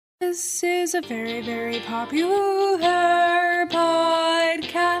This is a very, very popular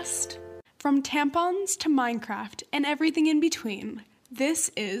podcast. From tampons to Minecraft and everything in between,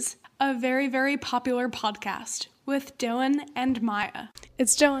 this is a very, very popular podcast with Dylan and Maya.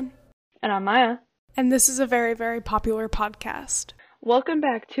 It's Dylan. And I'm Maya. And this is a very, very popular podcast. Welcome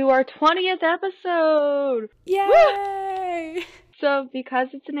back to our 20th episode! Yay! Woo! So, because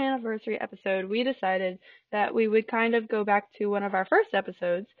it's an anniversary episode, we decided that we would kind of go back to one of our first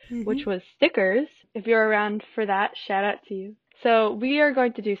episodes, which was stickers. If you're around for that, shout out to you. So, we are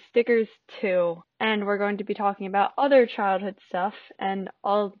going to do stickers 2, and we're going to be talking about other childhood stuff and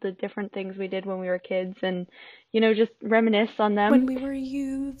all the different things we did when we were kids and, just reminisce on them. When we were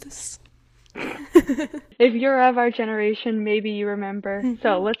youths. If you're of our generation, maybe you remember.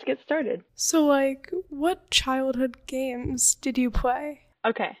 So let's get started. So, what childhood games did you play?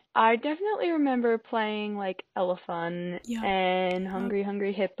 Okay, I definitely remember playing, Elephant and Hungry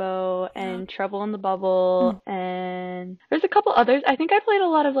Hungry Hippo and Trouble in the Bubble, and there's a couple others. I think I played a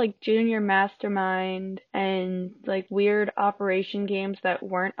lot of, Junior Mastermind and, weird Operation games that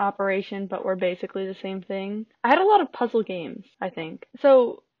weren't Operation but were basically the same thing. I had a lot of puzzle games, I think.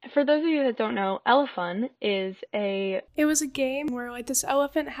 So, for those of you that don't know, Elephant is It was a game where, this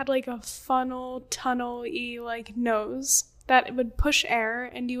elephant had, a funnel, tunnel-y, nose that would push air,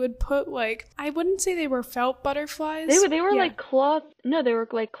 and you would put, I wouldn't say they were felt butterflies. They were cloth. No, they were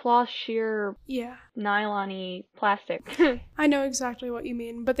cloth sheer. Yeah. Nylon-y plastic. I know exactly what you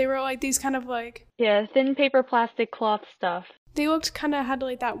mean, but they were these kind of Yeah, thin paper plastic cloth stuff. They looked kind of had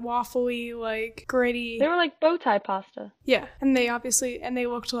that waffly, gritty. They were bow tie pasta. Yeah, and they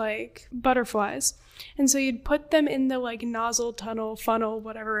looked like butterflies. And so you'd put them in the nozzle, tunnel, funnel,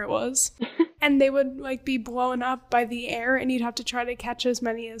 whatever it was. And they would be blown up by the air, and you'd have to try to catch as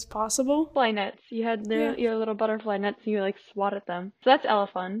many as possible. Fly nets. You had your little butterfly nets, and you swat at them. So that's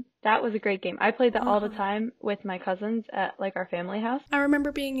Elephant. That was a great game. I played that all the time with my cousins at our family house. I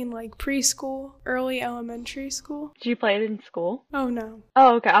remember being in preschool, early elementary school. Did you play it in school? Oh, no.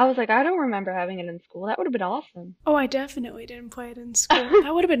 Oh, okay. I was I don't remember having it in school. That would have been awesome. Oh, I definitely didn't play it in school.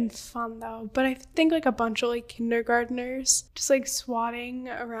 That would have been fun, though. But I think a bunch of kindergartners just swatting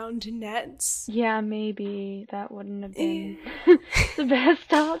around nets. Yeah, maybe that wouldn't have been the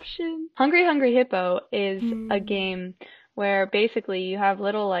best option. Hungry Hungry Hippo is a game where basically you have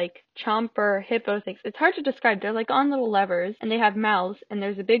little chomper hippo things. It's hard to describe. They're on little levers, and they have mouths, and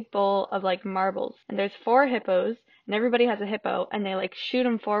there's a big bowl of marbles, and there's 4 hippos, and everybody has a hippo, and they shoot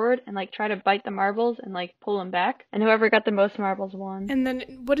them forward and try to bite the marbles and pull them back, and whoever got the most marbles won. And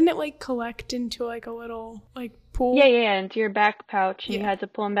then wouldn't it collect into a little pool? Yeah, into your back pouch, and you had to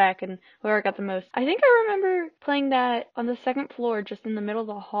pull them back, and whoever got the most. I think I remember playing that on the 2nd floor, just in the middle of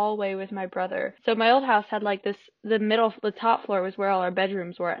the hallway with my brother. So my old house had the top floor was where all our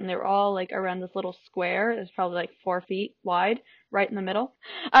bedrooms were, and they were all around this little square. It was probably 4 feet wide, right in the middle.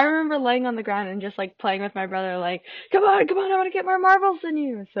 I remember laying on the ground and just playing with my brother, come on, I want to get more marbles than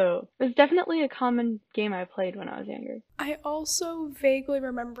you. So it was definitely a common game I played when I was younger. I also vaguely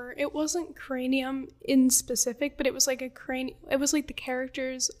remember, it wasn't Cranium in specific, but it was it was the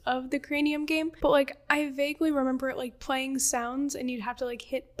characters of the Cranium game. But I vaguely remember it playing sounds, and you'd have to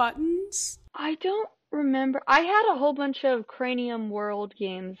hit buttons. I don't remember. I had a whole bunch of Cranium World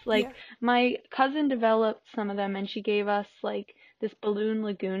games. My cousin developed some of them, and she gave us this Balloon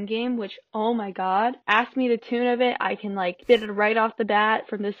Lagoon game, which, oh my god, ask me the tune of it, I can get it right off the bat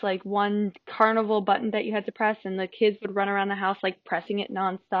from this one carnival button that you had to press, and the kids would run around the house pressing it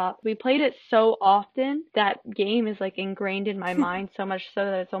nonstop. We played it so often, that game is ingrained in my mind, so much so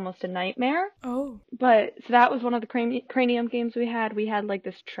that it's almost a nightmare. Oh. But, so that was one of the Cranium games we had. We had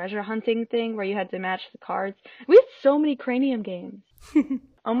this treasure hunting thing where you had to match the cards. We had so many Cranium games.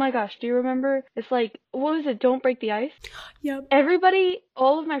 Oh my gosh, do you remember? It's what was it? Don't Break the Ice? Yep.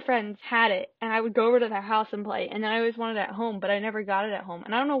 All of my friends had it, and I would go over to their house and play, and then I always wanted it at home, but I never got it at home.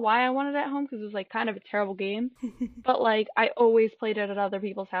 And I don't know why I wanted it at home, because it was kind of a terrible game, but I always played it at other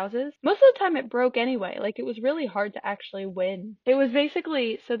people's houses. Most of the time it broke anyway. It was really hard to actually win. It was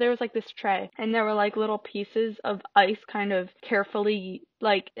basically, so there was this tray, and there were little pieces of ice kind of carefully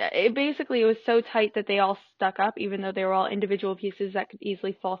it was so tight that they all stuck up, even though they were all individual pieces that could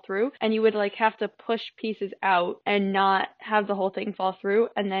easily fall through. And you would have to push pieces out and not have the whole thing fall through.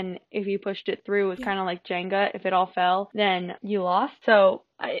 And then if you pushed it through, it was kind of like Jenga. If it all fell, then you lost. So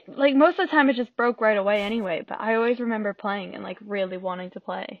like most of the time it just broke right away anyway, but I always remember playing and like really wanting to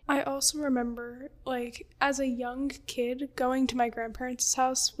play. I also remember, like, as a young kid, going to my grandparents'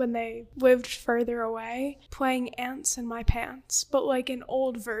 house when they lived further away, playing Ants in My Pants, but like an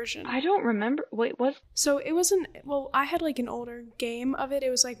old version. I don't remember. Wait, what? So it wasn't, well, I had like an older game of it. It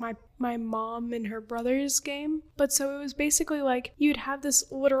was like my mom and her brother's game. But so it was basically like you'd have this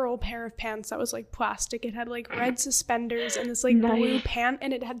literal pair of pants that was like plastic. It had like red suspenders and this like blue pant,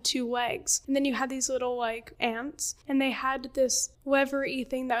 and it had 2 legs. And then you had these little like ants, and they had this lever-y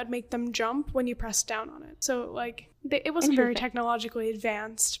thing that would make them jump when you pressed down on it. So like it wasn't very technologically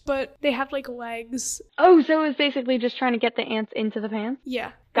advanced, but they had like legs. Oh, so it was basically just trying to get the ants into the pants?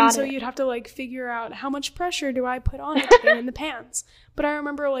 Yeah. Got so it. you'd have to like figure out how much pressure do I put on it to get in the pants. But I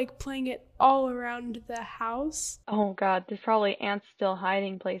remember like playing it all around the house. Oh god, there's probably ants still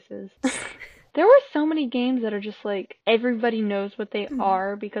hiding places. There were so many games that are just like everybody knows what they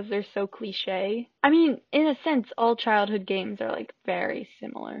are because they're so cliche. I mean, in a sense, all childhood games are like very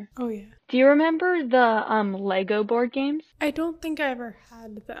similar. Oh yeah. Do you remember the Lego board games? I don't think I ever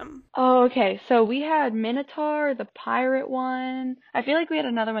had them. Oh, okay. So we had Minotaur, the pirate one. I feel like we had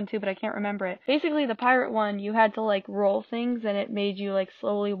another one too, but I can't remember it. Basically, the pirate one, you had to like roll things and it made you like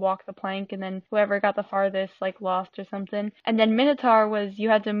slowly walk the plank, and then whoever got the farthest like lost or something. And then Minotaur was you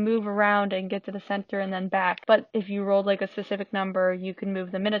had to move around and get to the center and then back. But if you rolled like a specific number, you could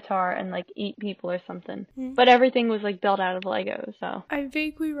move the Minotaur and like eat people or something. But everything was like built out of Lego, so. I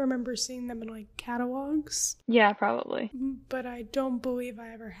vaguely remember seeing them in like catalogs. Yeah, probably. But I don't believe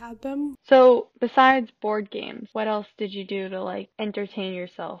I ever had them. So, besides board games, what else did you do to like entertain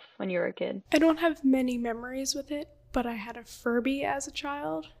yourself when you were a kid? I don't have many memories with it, but I had a Furby as a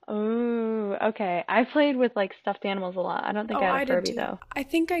child. Oh, okay. I played with like stuffed animals a lot. I don't think I had a Furby though. I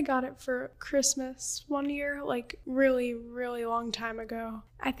think I got it for Christmas one year, like really, really long time ago.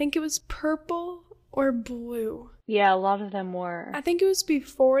 I think it was purple or blue. Yeah, a lot of them were. I think it was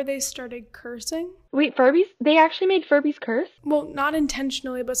before they started cursing. Wait, Furbies? They actually made Furbies curse? Well, not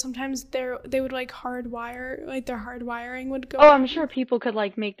intentionally, but sometimes they would like hardwire, like their hardwiring would go. Oh, I'm sure people could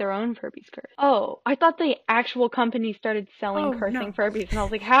like make their own Furbies curse. Oh, I thought the actual company started selling cursing Furbies, and I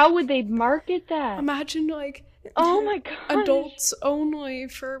was like, how would they market that? Imagine like, oh my god, adults only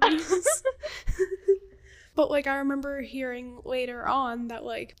Furbies. But, like, I remember hearing later on that,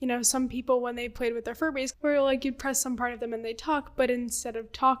 like, you know, some people, when they played with their Furbies, were, like, you'd press some part of them and they'd talk, but instead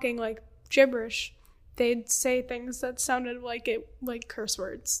of talking, like, gibberish, they'd say things that sounded like curse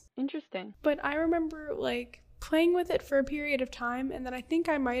words. Interesting. But I remember, like, playing with it for a period of time, and then I think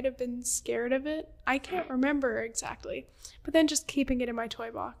I might have been scared of it. I can't remember exactly. But then just keeping it in my toy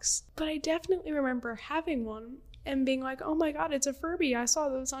box. But I definitely remember having one and being like, oh my god, it's a Furby. I saw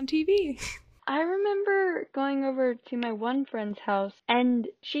those on TV. I remember going over to my one friend's house, and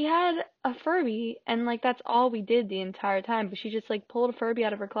she had a Furby, and like that's all we did the entire time, but she just like pulled a Furby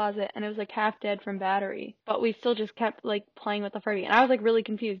out of her closet, and it was like half dead from battery, but we still just kept like playing with the Furby, and I was like really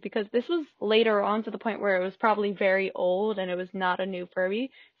confused because this was later on to the point where it was probably very old and it was not a new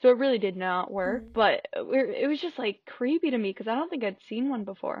Furby, so it really did not work. But it was just like creepy to me because I don't think I'd seen one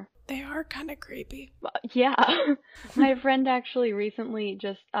before. They are kind of creepy. Yeah. My friend actually recently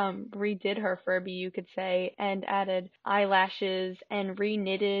just redid her Furby, you could say, and added eyelashes and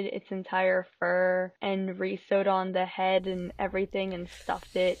re-knitted its entire fur and re-sewed on the head and everything and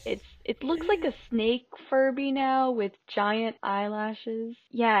stuffed it. It looks like a snake Furby now with giant eyelashes.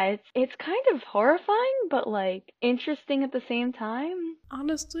 Yeah, it's kind of horrifying, but like interesting at the same time.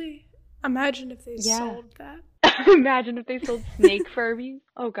 Honestly, imagine if they sold that. Imagine if they sold snake Furbies.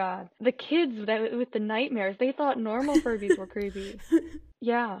 Oh god. The kids with the nightmares, they thought normal Furbies were creepy.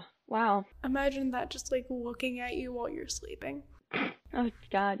 Yeah. Wow. Imagine that just like looking at you while you're sleeping. Oh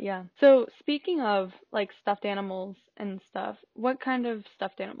god, yeah. So speaking of like stuffed animals and stuff, what kind of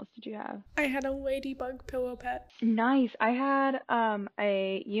stuffed animals did you have? I had a ladybug pillow pet. Nice. I had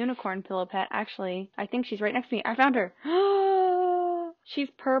a unicorn pillow pet. Actually, I think she's right next to me. I found her. She's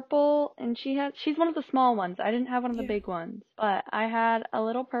purple, and she's one of the small ones. I didn't have one of the big ones, but I had a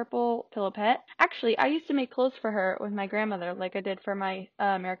little purple pillow pet. Actually, I used to make clothes for her with my grandmother, like I did for my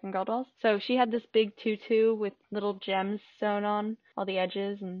American Girl dolls. So she had this big tutu with little gems sewn on all the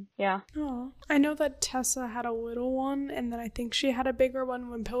edges, and yeah. Oh, I know that Tessa had a little one, and then I think she had a bigger one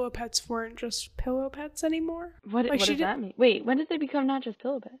when pillow pets weren't just pillow pets anymore. What does that mean? Wait, when did they become not just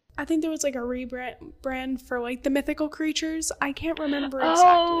pillow pets? I think there was like a rebrand for like the mythical creatures. I can't remember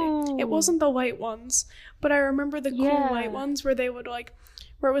exactly. It wasn't the light ones, but I remember the cool light ones where they would like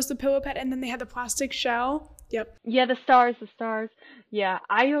where it was the pillow pet and then they had the plastic shell. Yep. Yeah, the stars. Yeah,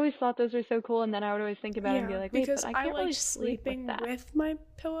 I always thought those were so cool, and then I would always think about it and be Yeah, like, wait, because but I I can't really liked sleep with sleeping that. with my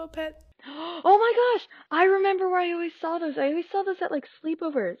pillow pet. Oh my gosh! I remember where I always saw those. I always saw those at like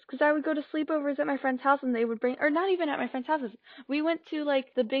sleepovers, because I would go to sleepovers at my friend's house and they would bring, or not even at my friend's houses. We went to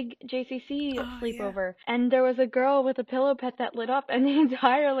like the big JCC Oh, yeah. sleepover, and there was a girl with a pillow pet that lit up, and the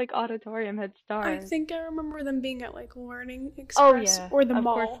entire like auditorium had I stars. think I remember them being at like Learning Oh Express yeah, or the of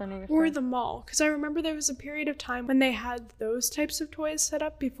course, mall. Learning Or Express. the mall. Because I remember there was a period of time when they had those types of toys set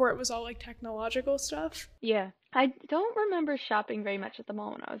up before it was all like technological stuff. Yeah. I don't remember shopping very much at the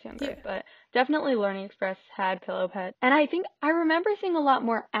mall when I was younger, Yeah. but definitely Learning Express had Pillow Pet. And I think I remember seeing a lot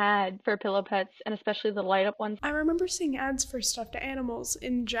more ad for Pillow Pets, and especially the light up ones. I remember seeing ads for stuffed animals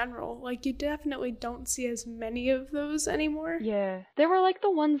in general. Like, you definitely don't see as many of those anymore. Yeah. There were like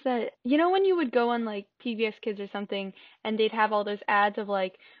the ones that, you know, when you would go on like PBS Kids or something, and they'd have all those ads of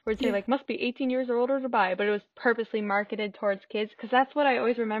like, where it'd say Yeah. like, must be 18 years or older to buy, but it was purposely marketed towards kids, because that's what I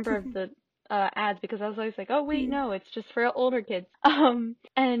always remember of the ads, because I was always like, oh wait, no, it's just for older kids.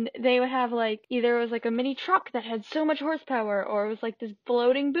 And they would have like, either it was like a mini truck that had so much horsepower, or it was like this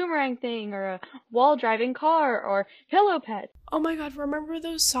floating boomerang thing, or a wall driving car, or Pillow Pet. Oh my god, remember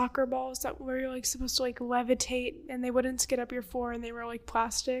those soccer balls that were like supposed to like levitate and they wouldn't skid up your floor and they were like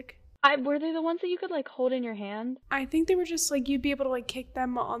plastic? Were they the ones that you could like hold in your hand? I think they were just like you'd be able to like kick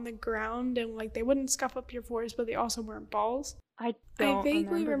them on the ground and like they wouldn't scuff up your floors, but they also weren't balls. I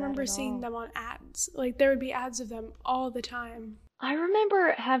vaguely remember that at seeing all. them on ads. Like there would be ads of them all the time. I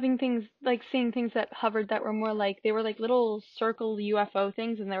remember having things, like seeing things that hovered that were more like, they were like little circle UFO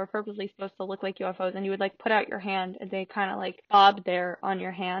things, and they were purposely supposed to look like UFOs, and you would like put out your hand and they kind of like bobbed there on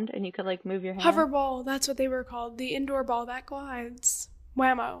your hand, and you could like move your hand. Hoverball, that's what they were called. The indoor ball that glides.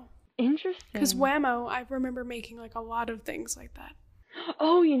 Whammo. Interesting. Because Whammo, I remember making like a lot of things like that.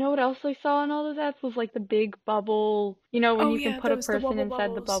 Oh, you know what else I saw in all those ads was like the big bubble, you know, when Oh, you yeah, can put a those, the person wobble inside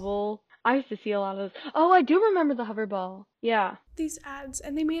the bubbles. bubble. I used to see a lot of those. Oh, I do remember the hoverball. Yeah. These ads,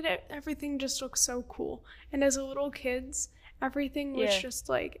 and they made everything just look so cool. And as a little kids, everything was just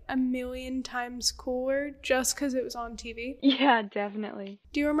like a million times cooler just because it was on TV. Yeah, definitely.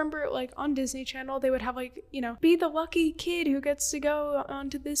 Do you remember like on Disney Channel they would have like, you know, be the lucky kid who gets to go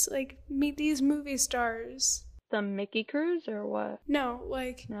onto this, like, meet these movie stars? The Mickey Cruise or what? No,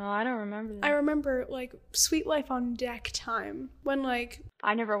 like, No, I don't remember that. I remember like Sweet Life on Deck time when like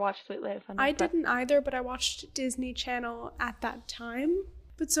I never watched Sweet Life on I Deck, but didn't either, but I watched Disney Channel at that time.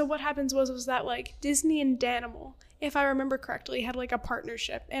 But so what happens was that like Disney and Danimal, if I remember correctly, had like a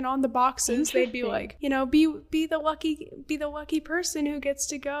partnership, and on the boxes they'd be Interesting. like, you know, be the lucky person who gets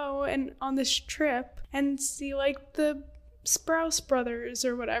to go and on this trip and see like the Sprouse brothers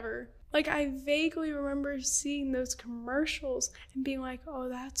or whatever. Like, I vaguely remember seeing those commercials and being like, oh,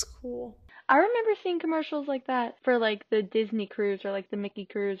 that's cool. I remember seeing commercials like that for like the Disney cruise or like the Mickey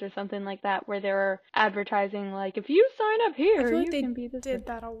cruise or something like that, where they were advertising like, if you sign up I here, feel like you they can be this did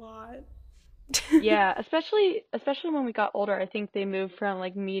that a lot. Yeah, especially when we got older, I think they moved from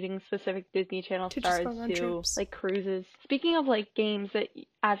like meeting specific Disney Channel To just stars going on to trips. like cruises. Speaking of like games that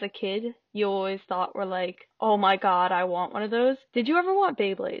as a kid you always thought were like, oh my god, I want one of those. Did you ever want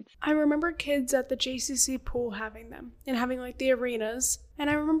Beyblades? I remember kids at the JCC pool having them and having like the arenas, and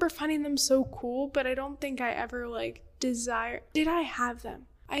I remember finding them so cool, but I don't think I ever like did I have them?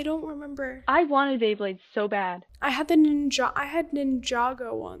 I don't remember. I wanted Beyblades so bad. I had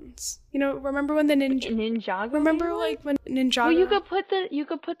Ninjago ones. You know, remember when the Ninjago? Remember Beyblades? like when Ninjago? Well, you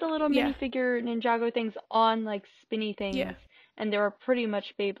could put the little minifigure Ninjago things on like spinny things, Yeah. and they were pretty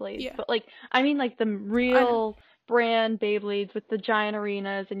much Beyblades. Yeah. But like, I mean, like the real brand Beyblades with the giant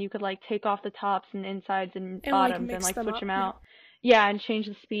arenas, and you could like take off the tops and insides and like, bottoms mix and like them switch up, them yeah. out. Yeah, and change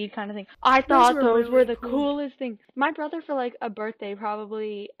the speed kind of thing. I thought were those were really the cool. coolest thing. My brother, for like a birthday,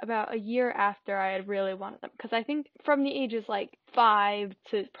 probably about a year after I had really wanted them, because I think from the ages like 5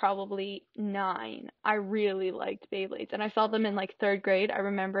 to probably 9, I really liked Beyblades, and I saw them in like 3rd grade. I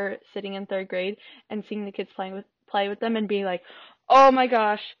remember sitting in 3rd grade and seeing the kids play with them and being like, oh my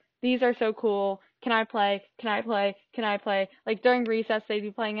gosh, these are so cool. Can I play? Can I play? Can I play? Like during recess, they'd be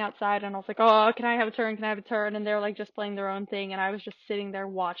playing outside, and I was like, oh, can I have a turn? Can I have a turn? And they were like just playing their own thing, and I was just sitting there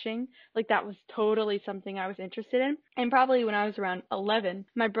watching. Like that was totally something I was interested in. And probably when I was around 11,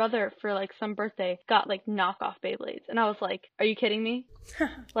 my brother, for like some birthday, got like knockoff Beyblades, and I was like, are you kidding me?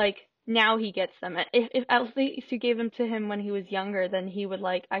 Like, now he gets them. If at least you gave them to him when he was younger, then he would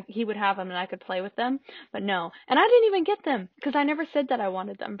he would have them and I could play with them. But no, and I didn't even get them because I never said that I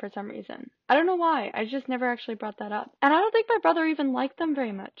wanted them for some reason. I don't know why. I just never actually brought that up. And I don't think my brother even liked them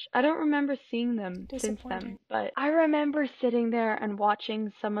very much. I don't remember seeing them since then. But I remember sitting there and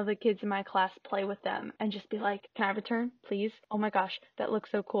watching some of the kids in my class play with them and just be like, can I have a turn, please? Oh my gosh, that looks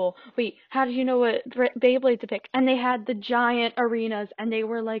so cool. Wait, how did you know what Beyblade to pick? And they had the giant arenas and they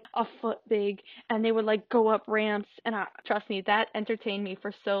were like a foot big and they would like go up ramps. And trust me, that entertained me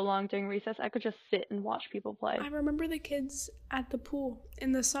for so long during recess. I could just sit and watch people play. I remember the kids at the pool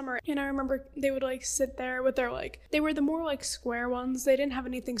in the summer, and I remember they would like sit there with their like, they were the more like square ones. They didn't have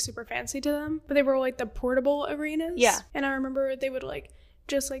anything super fancy to them, but they were like the portable arenas. Yeah. And I remember they would like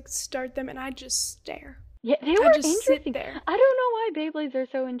just like start them and I'd just stare. Yeah, they were interesting. Sit there. I don't know why Beyblades are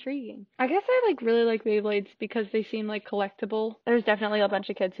so intriguing. I guess I like really like Beyblades because they seem like collectible. There's definitely a bunch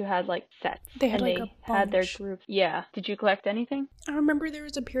of kids who had like sets. They had like a bunch. Had their group. Yeah. Did you collect anything? I remember there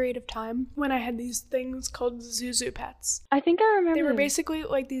was a period of time when I had these things called Zuzu pets. I think I remember. They were basically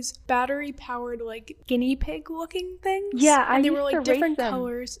like these battery-powered like guinea pig-looking things. Yeah, and they were like different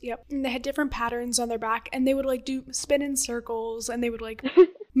colors. Yep. And they had different patterns on their back, and they would like do spin in circles, and they would like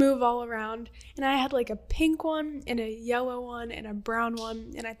move all around. And I had like a pink one and a yellow one and a brown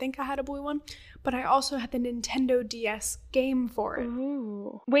one, and I think I had a blue one, but I also had the Nintendo DS game for it.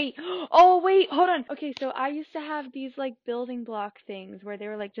 Ooh. Wait. Oh, wait. Hold on. Okay, so I used to have these like building block things where they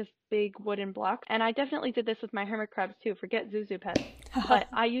were like just big wooden blocks, and I definitely did this with my hermit crabs too. Forget Zuzu pets. But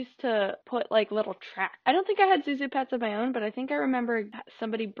I used to put like little tracks. I don't think I had Zuzu pets of my own, but I think I remember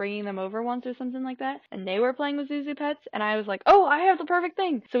somebody bringing them over once or something like that, and they were playing with Zuzu pets, and I was like, oh, I have the perfect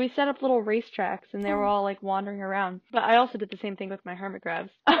thing. So we set up little race tracks, and they were all like wandering around. But I also did the same thing with my hermit crabs.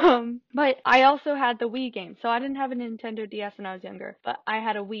 But I also had the Wii game, so I didn't have a Nintendo DS when I was younger, but I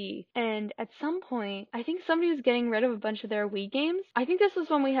had a Wii. And at some point, I think somebody was getting rid of a bunch of their Wii games. I think this was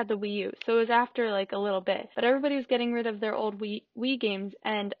when we had the Wii U, so it was after like a little bit. But everybody was getting rid of their old Wii games,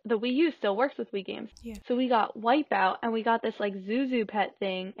 and the Wii U still works with Wii games. Yeah. So we got Wipeout, and we got this like Zuzu pet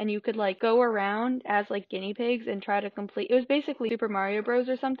thing, and you could like go around as like guinea pigs and try to complete. It was basically Super Mario Bros.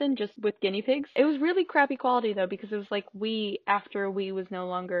 Or something, just with guinea pigs. It was really crappy quality though, because it was like Wii after Wii was no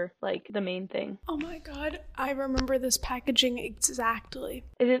longer like the main thing. Oh my god, I remember this packaging exactly.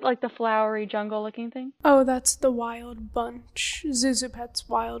 Is it like the flowery jungle looking thing? Oh, that's the Wild Bunch. Zuzu Pet's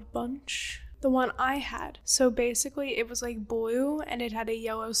Wild Bunch. The one I had. So basically it was like blue and it had a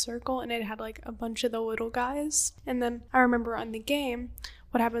yellow circle and it had like a bunch of the little guys. And then I remember on the game,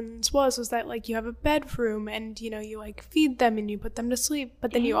 what happens was that like you have a bedroom and you know you like feed them and you put them to sleep,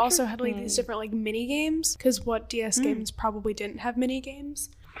 but then you also had like these different like mini games, because what DS games probably didn't have mini games,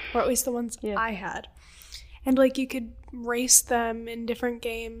 or at least the ones I had. And like you could race them in different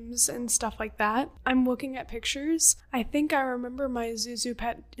games and stuff like that. I'm looking at pictures. I think I remember my Zuzu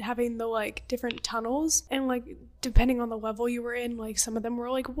pet having the like different tunnels, and like depending on the level you were in, like some of them were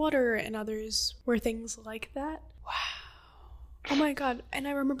like water and others were things like that. Wow. Oh my god, and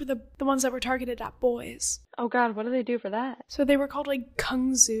I remember the ones that were targeted at boys. Oh god, what do they do for that? So they were called like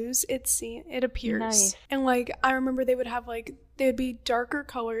Kung Zoos, it appears. Nice. And like I remember they would have like, they would be darker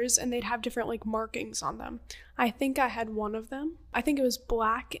colors and they'd have different like markings on them. I think I had one of them. I think it was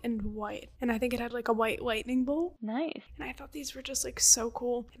black and white, and I think it had like a white lightning bolt. Nice. And I thought these were just like so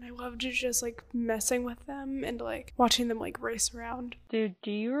cool, and I loved just like messing with them and like watching them like race around. Dude,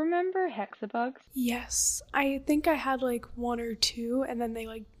 do you remember hexabugs? Yes, I think I had like one or two, and then they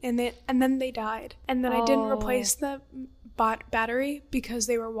like and then they died, and then I didn't replace the battery because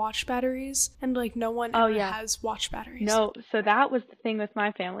they were watch batteries, and like no one ever has watch batteries. No, so that was the thing with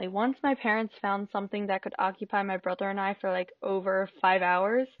my family. Once my parents found something that could occupy my brother and I for like over 5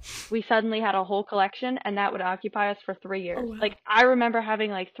 hours, we suddenly had a whole collection, and that would occupy us for 3 years. Oh, wow. Like I remember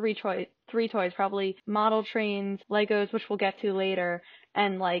having like three toys, probably model trains, Legos, which we'll get to later,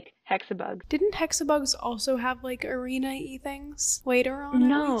 and like hexabugs. Didn't hexabugs also have like arena-y things later on?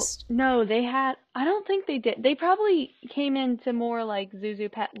 No, they had, I don't think they did. They probably came into more like Zuzu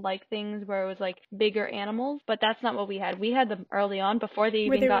pet like things where it was like bigger animals, but that's not what we had. We had them early on before they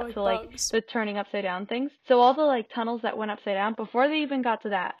even got to like the turning upside down things. So all the like tunnels that went upside down, before they even got to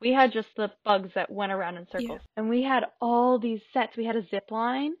that, we had just the bugs that went around in circles. And we had all these sets. We had a zip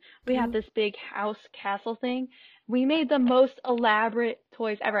line. We had this big house castle thing. We made the most elaborate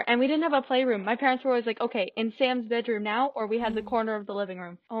toys ever. And we didn't have a playroom. My parents were always like, okay, in Sam's bedroom now, or we had the corner of the living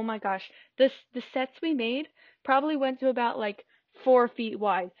room. Oh my gosh. The sets we made probably went to about like 4 feet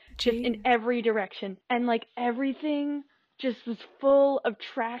wide, just in every direction. And like everything just was full of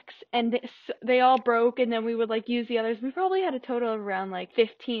tracks, and they all broke, and then we would like use the others. We probably had a total of around like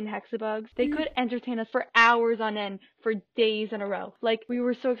 15 hexabugs. They could entertain us for hours on end for days in a row. Like, we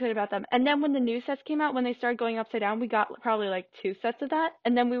were so excited about them. And then when the new sets came out, when they started going upside down, we got probably like 2 sets of that.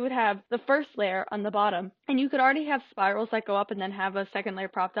 And then we would have the first layer on the bottom, and you could already have spirals that go up and then have a second layer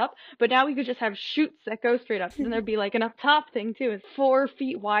propped up. But now we could just have chutes that go straight up. And then there'd be like an up top thing too. It's 4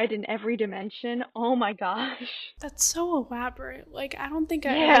 feet wide in every dimension. Oh my gosh. That's so elaborate. Like, I don't think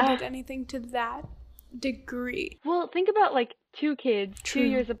I Yeah. ever did anything to that degree. Well, think about like 2 kids, True. 2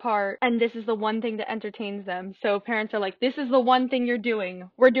 years apart, and this is the one thing that entertains them. So parents are like, this is the one thing you're doing.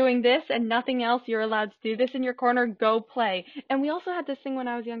 We're doing this and nothing else. You're allowed to do this in your corner. Go play. And we also had this thing when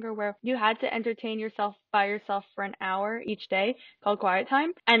I was younger where you had to entertain yourself by yourself for an hour each day called quiet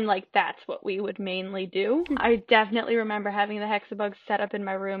time. And like, that's what we would mainly do. I definitely remember having the hexabugs set up in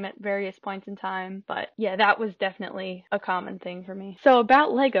my room at various points in time. But yeah, that was definitely a common thing for me. So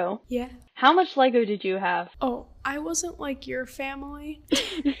about Lego. Yeah. How much Lego did you have? Oh, I wasn't like your family.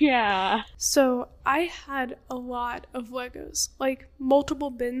 Yeah. So I had a lot of Legos, like multiple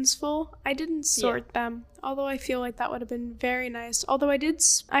bins full. I didn't sort them, although I feel like that would have been very nice. Although I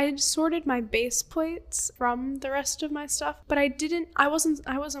had sorted my base plates from the rest of my stuff, but I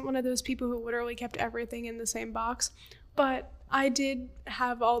wasn't one of those people who literally kept everything in the same box. But I did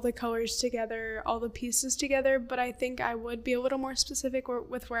have all the colors together, all the pieces together, but I think I would be a little more specific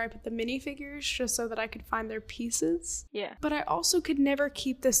with where I put the minifigures just so that I could find their pieces. Yeah. But I also could never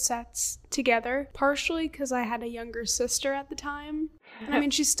keep the sets together, partially because I had a younger sister at the time. I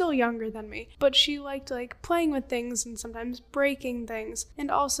mean, she's still younger than me, but she liked like playing with things and sometimes breaking things. And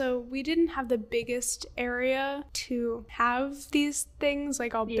also, we didn't have the biggest area to have these things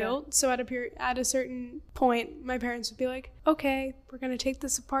like all built. So at a certain point, my parents would be like, okay, we're going to take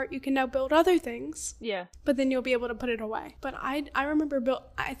this apart. You can now build other things. Yeah. But then you'll be able to put it away. But I remember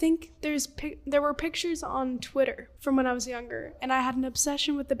I think there were pictures on Twitter from when I was younger, and I had an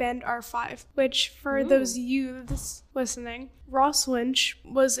obsession with the band R5, which for those youths listening, Ross Lynch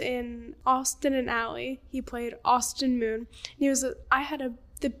was in Austin and Ally. He played Austin Moon. I had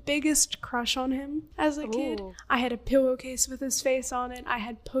the biggest crush on him as a kid. I had a pillowcase with his face on it. I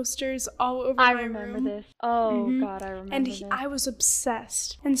had posters all over my room. I remember this. Oh, God, I remember this. And I was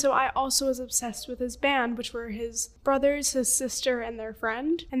obsessed. And so I also was obsessed with his band, which were his brothers, his sister, and their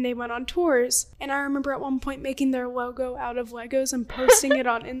friend. And they went on tours. And I remember at one point making their logo out of Legos and posting it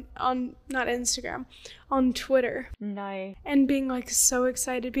on not Instagram, on Twitter. Nice. And being like so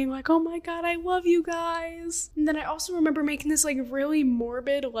excited, being like, oh my God, I love you guys. And then I also remember making this like really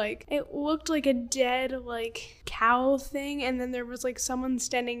morbid, like it looked like a dead like cow thing, and then there was like someone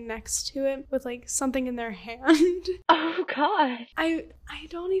standing next to it with like something in their hand. Oh God. I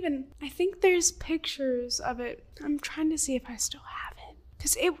think there's pictures of it. I'm trying to see if I still have it,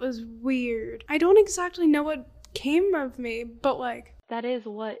 because it was weird. I don't exactly know what came of me, but like that is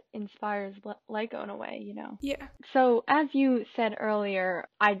what inspires Lego in a way, you know? Yeah. So, as you said earlier,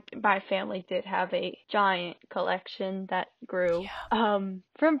 my family did have a giant collection that grew. Yeah.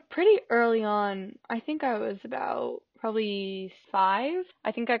 From pretty early on, I think I was about probably 5.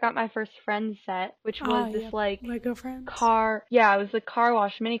 I think I got my first Friends set, which was this like Lego Friends car. Yeah, it was the car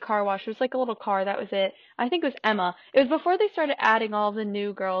wash, mini car wash. It was like a little car. That was it. I think it was Emma. It was before they started adding all the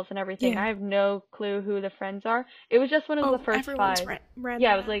new girls and everything. Yeah. I have no clue who the friends are. It was just one of the first 5.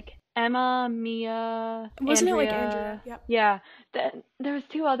 Yeah, it was like Emma, Mia, Wasn't Andrea. it like Andrea? Yep. Yeah. There was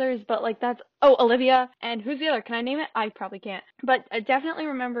 2 others, but like that's... Oh, Olivia. And who's the other? Can I name it? I probably can't. But I definitely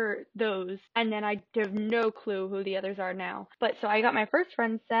remember those. And then I have no clue who the others are now. But so I got my first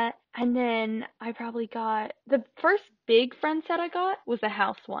Friends set. And then I probably got... The first big Friends set I got was the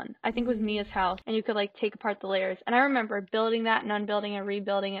house one. I think it was Mia's house. And you could like take apart the layers. And I remember building that and unbuilding and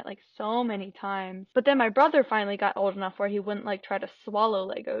rebuilding it like so many times. But then my brother finally got old enough where he wouldn't like try to swallow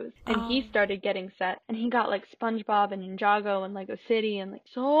Legos. And he started getting set. And he got like SpongeBob and Ninjago and Lego City and like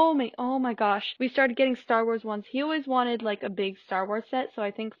so many... Oh my gosh. We started getting Star Wars ones. He always wanted like a big Star Wars set. So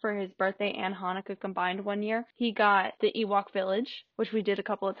I think for his birthday and Hanukkah combined one year, he got the Ewok Village, which we did a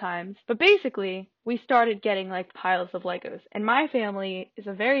couple of times. But basically, we started getting like piles of Legos. And my family is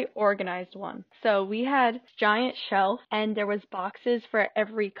a very organized one. So we had a giant shelf and there was boxes for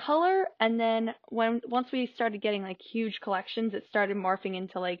every color. And then once we started getting like huge collections, it started morphing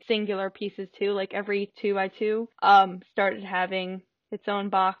into like singular pieces too. Like every 2x2 started having its own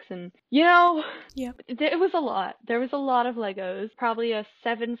box, and you know, it was a lot. There was a lot of Legos, probably a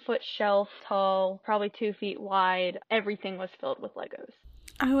 7-foot shelf tall, probably 2 feet wide. Everything was filled with Legos.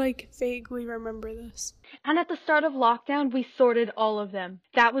 I like vaguely remember this. And at the start of lockdown, we sorted all of them.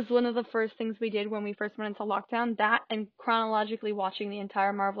 That was one of the first things we did when we first went into lockdown. That and chronologically watching the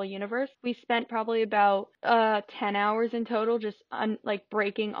entire Marvel Universe. We spent probably about 10 hours in total just like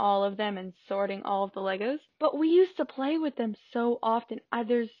breaking all of them and sorting all of the Legos. But we used to play with them so often.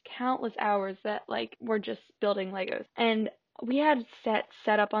 There's countless hours that like we're just building Legos. And we had sets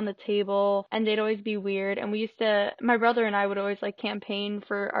set up on the table and they'd always be weird, and my brother and I would always like campaign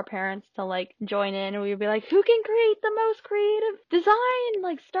for our parents to like join in, and we would be like, who can create the most creative design,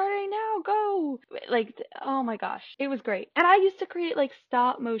 like starting now, go, like, oh my gosh, it was great. And I used to create like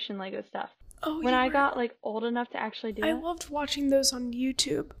stop motion Lego stuff. Oh, When I got like old enough to actually do I it. loved watching those on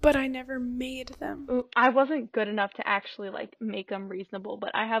YouTube, but I never made them. I wasn't good enough to actually like make them reasonable,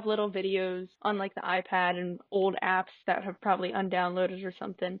 but I have little videos on like the iPad and old apps that have probably undownloaded or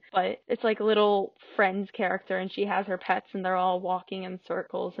something. But it's like a little Friends character, and she has her pets and they're all walking in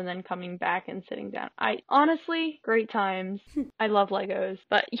circles and then coming back and sitting down. Honestly, great times. I love Legos.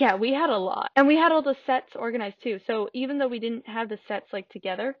 But yeah, we had a lot. And we had all the sets organized too. So even though we didn't have the sets like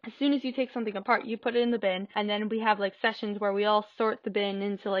together, as soon as you take something apart, you put it in the bin, and then we have like sessions where we all sort the bin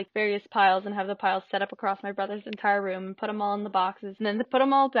into like various piles and have the piles set up across my brother's entire room and put them all in the boxes, and then put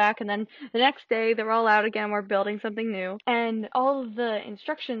them all back, and then the next day they're all out again, we're building something new, and all of the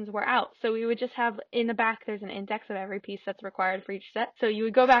instructions were out, so we would just have in the back there's an index of every piece that's required for each set, so you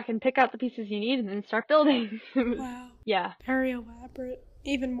would go back and pick out the pieces you need and then start building. Wow. Yeah. Very elaborate.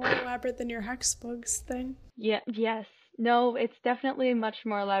 Even more elaborate than your Hexbugs thing. Yeah, yes. No, it's definitely much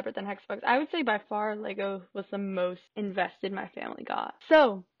more elaborate than Hexbugs. I would say by far Lego was the most invested my family got.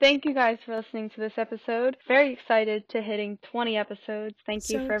 So, thank you guys for listening to this episode. Very excited to hitting 20 episodes. Thank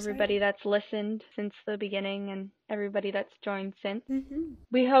you for everybody that's listened since the beginning and everybody that's joined since.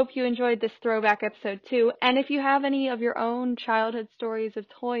 We hope you enjoyed this throwback episode too. And if you have any of your own childhood stories of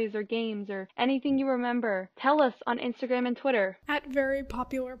toys or games or anything you remember, tell us on Instagram and Twitter. At Very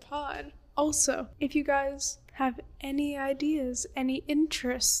Popular Pod. Also, if you guys have any ideas, any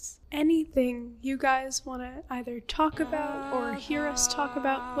interests, anything you guys want to either talk about or hear us talk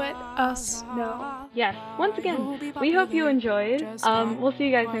about, let us know. Yes, once again, we hope you enjoyed. We'll see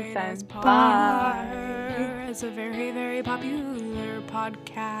you guys next time. Bye. It's a very, very popular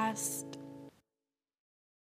podcast.